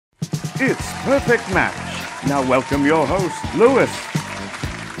It's Perfect Match. Now welcome your host, Lewis.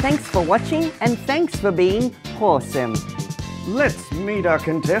 Thanks for watching and thanks for being awesome. Let's meet our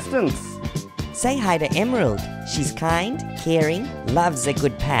contestants. Say hi to Emerald. She's kind, caring, loves a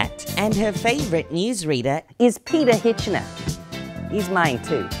good pat, and her favourite newsreader Is Peter Hitchener. He's mine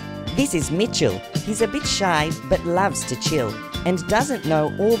too. This is Mitchell. He's a bit shy but loves to chill and doesn't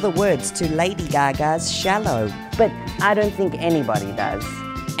know all the words to Lady Gaga's Shallow. But I don't think anybody does.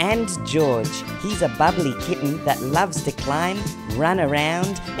 And George. He's a bubbly kitten that loves to climb, run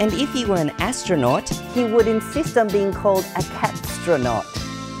around, and if he were an astronaut, He would insist on being called a catstronaut.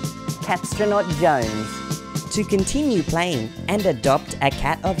 Catstronaut Jones. to continue playing and adopt a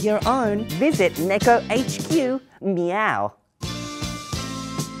cat of your own, Visit Neko HQ Meow.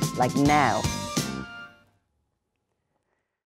 Like now.